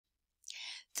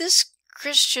This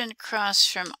Christian cross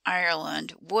from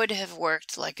Ireland would have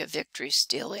worked like a victory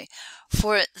stele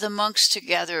for the monks to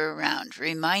gather around,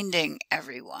 reminding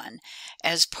everyone,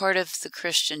 as part of the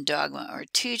Christian dogma or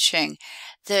teaching,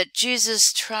 that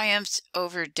Jesus triumphed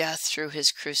over death through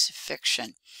his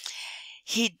crucifixion.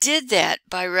 He did that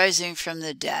by rising from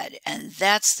the dead, and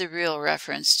that's the real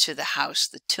reference to the house,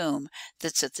 the tomb,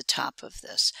 that's at the top of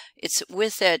this. It's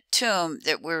with that tomb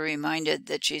that we're reminded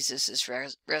that Jesus is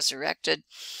resurrected,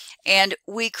 and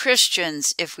we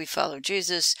Christians, if we follow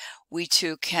Jesus, we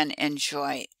too can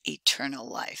enjoy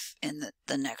eternal life in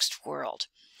the next world.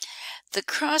 The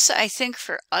cross, I think,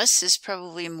 for us is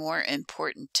probably more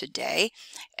important today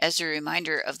as a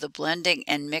reminder of the blending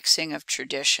and mixing of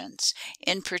traditions,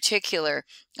 in particular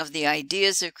of the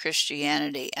ideas of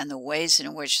Christianity and the ways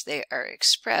in which they are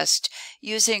expressed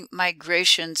using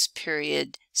migrations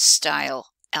period style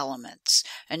elements.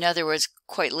 In other words,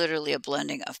 quite literally a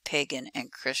blending of pagan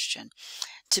and Christian.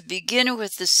 To begin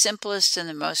with the simplest and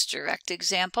the most direct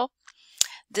example,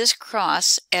 this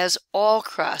cross, as all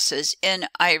crosses in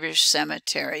Irish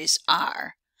cemeteries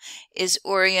are, is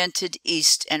oriented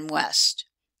east and west.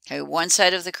 Okay, one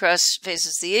side of the cross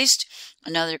faces the east,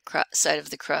 another side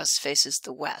of the cross faces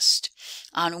the west.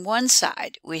 On one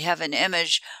side, we have an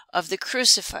image of the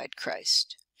crucified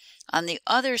Christ. On the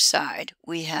other side,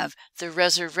 we have the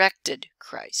resurrected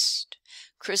Christ.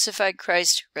 Crucified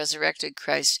Christ, resurrected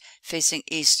Christ, facing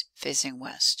east, facing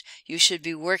west. You should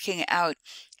be working out,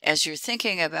 as you're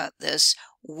thinking about this,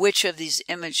 which of these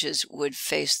images would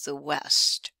face the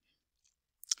west.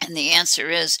 And the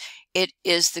answer is, it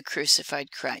is the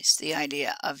crucified Christ, the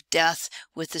idea of death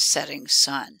with the setting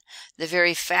sun. The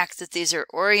very fact that these are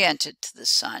oriented to the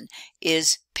sun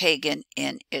is pagan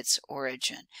in its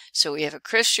origin. So we have a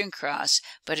Christian cross,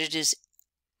 but it is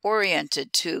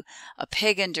oriented to a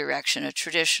pagan direction, a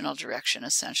traditional direction,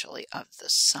 essentially, of the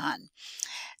sun.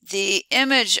 The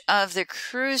image of the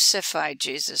crucified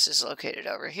Jesus is located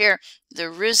over here.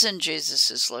 The risen Jesus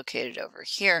is located over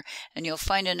here. And you'll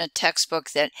find in a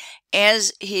textbook that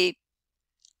as he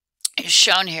is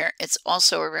shown here, it's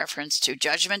also a reference to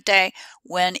Judgment Day,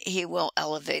 when he will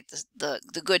elevate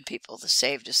the good people, the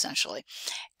saved, essentially.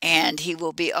 And he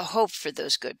will be a hope for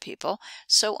those good people.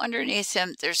 So underneath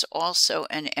him, there's also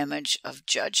an image of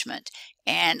judgment.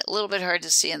 And a little bit hard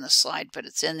to see in the slide, but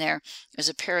it's in there. There's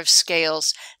a pair of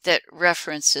scales that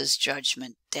references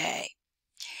Judgment Day.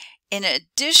 In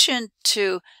addition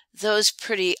to those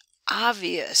pretty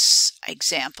obvious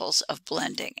examples of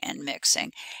blending and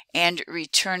mixing and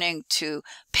returning to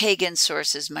pagan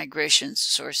sources, migration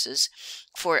sources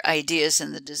for ideas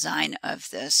in the design of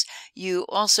this, you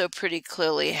also pretty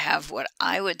clearly have what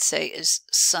I would say is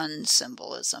sun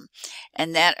symbolism,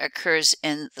 and that occurs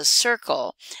in the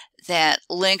circle that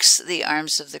links the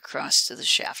arms of the cross to the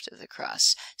shaft of the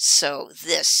cross. So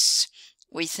this,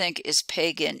 we think, is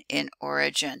pagan in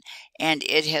origin, and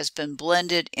it has been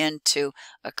blended into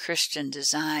a Christian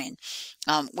design.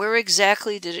 Where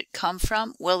exactly did it come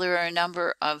from? Well, there are a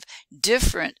number of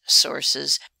different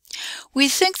sources. We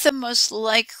think the most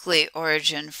likely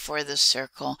origin for the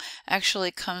circle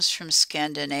actually comes from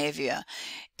Scandinavia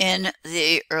in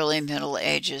the early Middle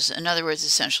Ages. In other words,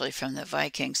 essentially from the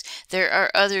Vikings. There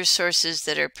are other sources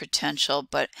that are potential,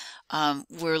 but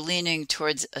we're leaning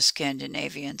towards a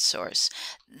Scandinavian source.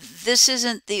 This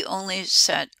isn't the only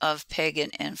set of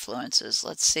pagan influences.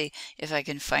 Let's see if I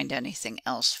can find anything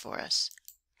else for us.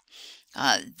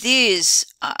 These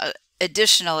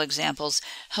additional examples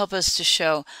help us to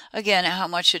show, again, how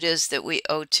much it is that we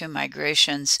owe to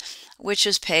migrations, which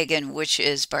is pagan, which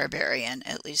is barbarian.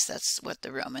 At least that's what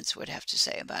the Romans would have to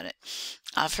say about it.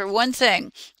 For one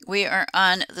thing, we are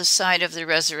on the side of the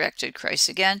resurrected Christ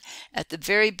again, at the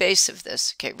very base of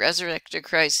this. Okay, resurrected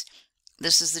Christ,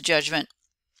 this is the judgment.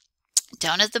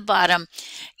 Down at the bottom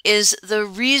is the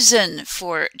reason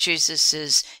for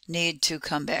Jesus's need to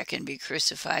come back and be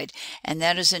crucified. And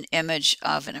that is an image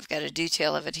of, and I've got a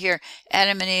detail of it here,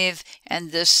 Adam and Eve.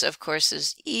 And this, of course,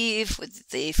 is Eve with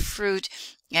the fruit.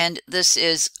 And this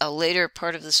is a later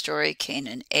part of the story, Cain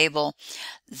and Abel.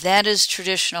 That is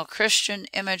traditional Christian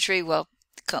imagery, well,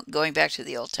 going back to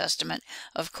the Old Testament,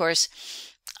 of course.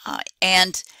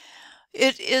 And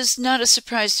it is not a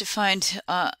surprise to find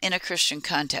in a Christian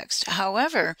context.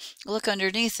 However, look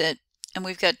underneath it, and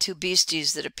we've got two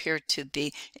beasties that appear to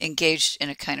be engaged in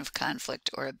a kind of conflict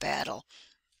or a battle.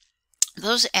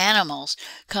 Those animals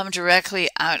come directly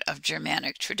out of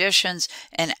Germanic traditions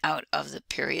and out of the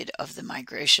period of the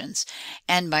migrations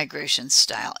and migration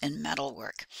style in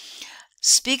metalwork.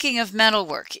 Speaking of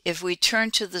metalwork, if we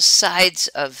turn to the sides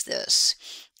of this,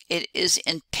 It is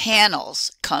in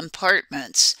panels,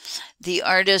 compartments. The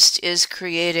artist is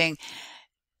creating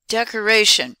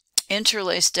decoration,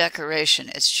 interlaced decoration.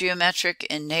 It's geometric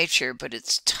in nature, but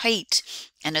it's tight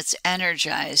and it's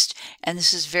energized. And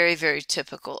this is very, very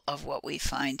typical of what we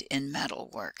find in metal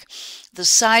work. The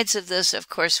sides of this, of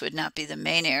course, would not be the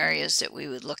main areas that we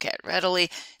would look at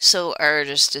readily, so our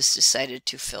artist has decided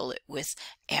to fill it with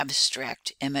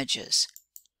abstract images.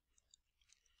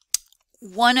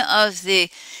 One of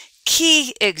the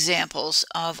key examples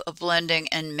of a blending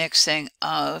and mixing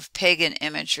of pagan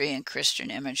imagery and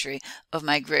Christian imagery, of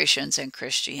migrations and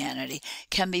Christianity,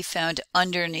 can be found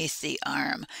underneath the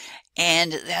arm.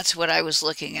 And that's what I was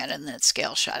looking at in that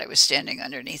scale shot. I was standing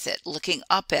underneath it, looking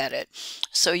up at it.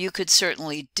 So you could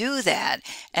certainly do that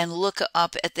and look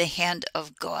up at the hand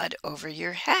of God over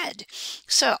your head.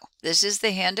 So this is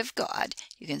the hand of God.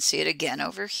 You can see it again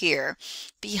over here.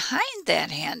 Behind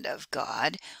that hand of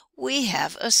God, we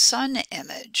have a sun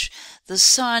image. The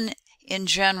sun in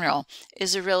general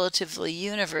is a relatively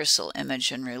universal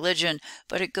image in religion,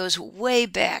 but it goes way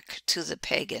back to the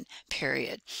pagan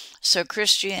period. So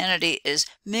Christianity is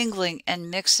mingling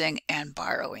and mixing and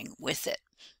borrowing with it.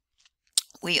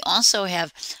 We also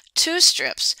have two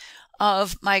strips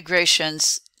of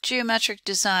migrations, geometric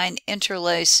design,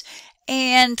 interlace,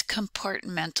 and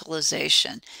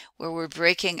compartmentalization, where we're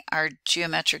breaking our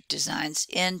geometric designs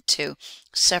into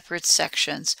separate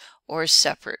sections or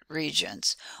separate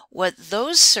regions. What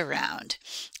those surround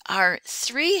are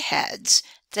three heads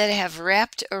that have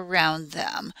wrapped around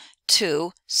them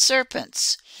two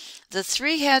serpents. The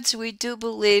three heads, we do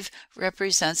believe,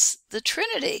 represents the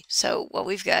Trinity. So what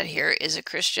we've got here is a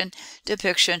Christian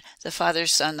depiction, the Father,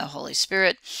 Son, the Holy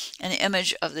Spirit, an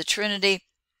image of the Trinity,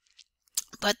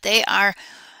 but they are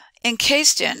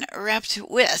encased in, wrapped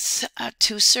with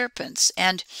two serpents.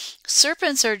 And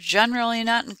serpents are generally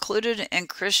not included in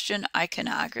Christian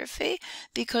iconography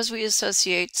because we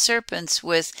associate serpents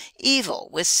with evil,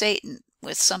 with Satan,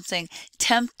 with something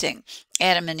tempting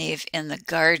Adam and Eve in the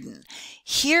garden.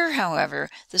 Here, however,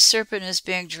 the serpent is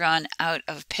being drawn out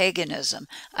of paganism,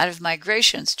 out of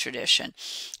migrations tradition.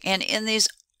 And in these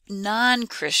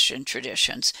non-Christian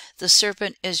traditions, the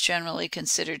serpent is generally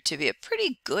considered to be a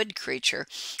pretty good creature,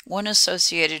 one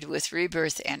associated with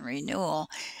rebirth and renewal,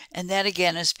 and that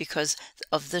again is because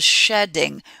of the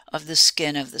shedding of the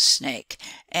skin of the snake,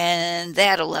 and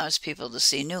that allows people to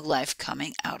see new life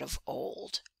coming out of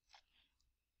old.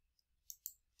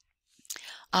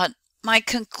 My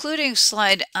concluding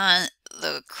slide on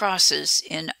the crosses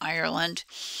in Ireland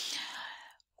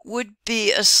would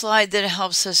be a slide that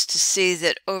helps us to see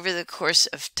that over the course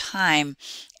of time,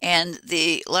 and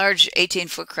the large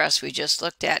 18-foot cross we just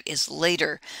looked at is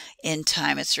later in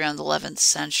time. It's around the 11th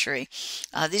century.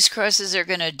 These crosses are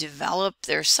going to develop.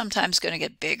 They're sometimes going to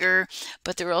get bigger,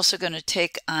 but they're also going to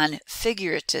take on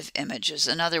figurative images.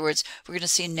 In other words, we're going to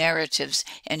see narratives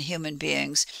and human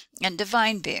beings and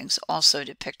divine beings also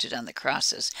depicted on the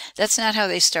crosses. That's not how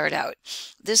they start out.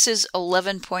 This is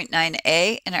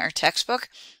 11.9a in our textbook.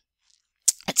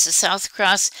 It's a South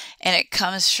Cross, and it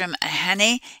comes from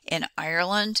Aheny in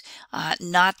Ireland,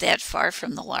 not that far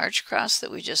from the large cross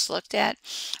that we just looked at.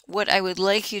 What I would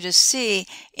like you to see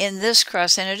in this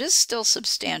cross, and it is still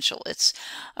substantial, it's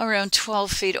around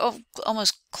 12 feet,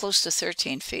 almost close to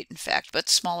 13 feet, in fact, but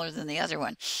smaller than the other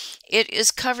one. It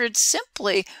is covered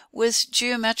simply with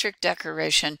geometric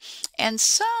decoration and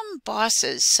some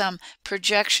bosses, some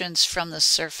projections from the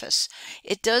surface.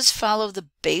 It does follow the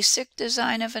basic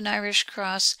design of an Irish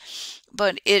cross,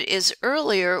 but it is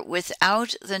earlier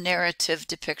without the narrative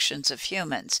depictions of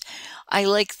humans. I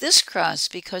like this cross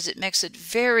because it makes it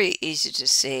very easy to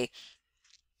see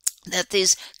that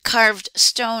these carved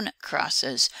stone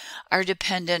crosses are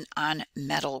dependent on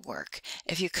metal work.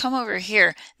 If you come over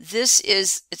here,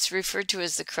 it's referred to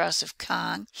as the Cross of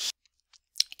Cong.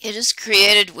 It is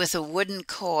created with a wooden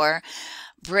core,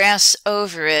 brass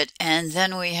over it, and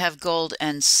then we have gold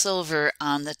and silver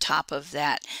on the top of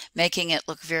that, making it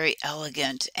look very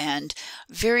elegant and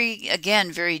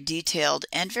very detailed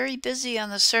and very busy on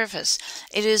the surface.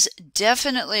 It is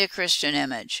definitely a Christian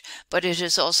image, but it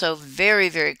has also very,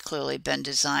 very clearly been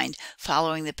designed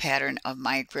following the pattern of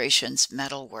migrations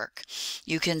metalwork.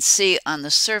 You can see on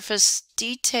the surface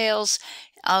details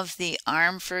of the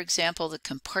arm, for example, the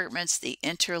compartments, the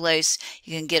interlace.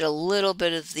 You can get a little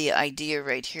bit of the idea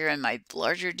right here in my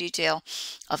larger detail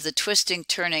of the twisting,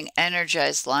 turning,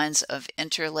 energized lines of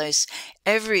interlace.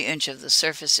 Every inch of the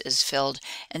surface is filled.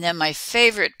 And then my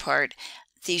favorite part,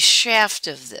 the shaft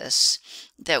of this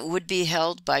that would be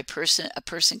held by a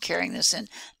person carrying this in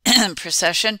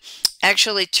procession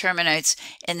actually terminates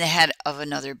in the head of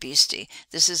another beastie.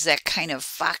 This is that kind of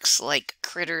fox-like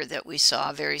critter that we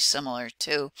saw, very similar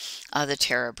to the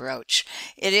Tara brooch.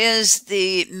 It is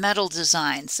the metal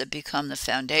designs that become the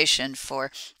foundation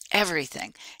for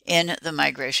everything in the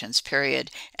migrations period,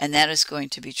 and that is going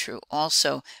to be true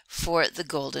also for the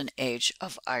Golden Age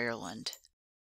of Ireland.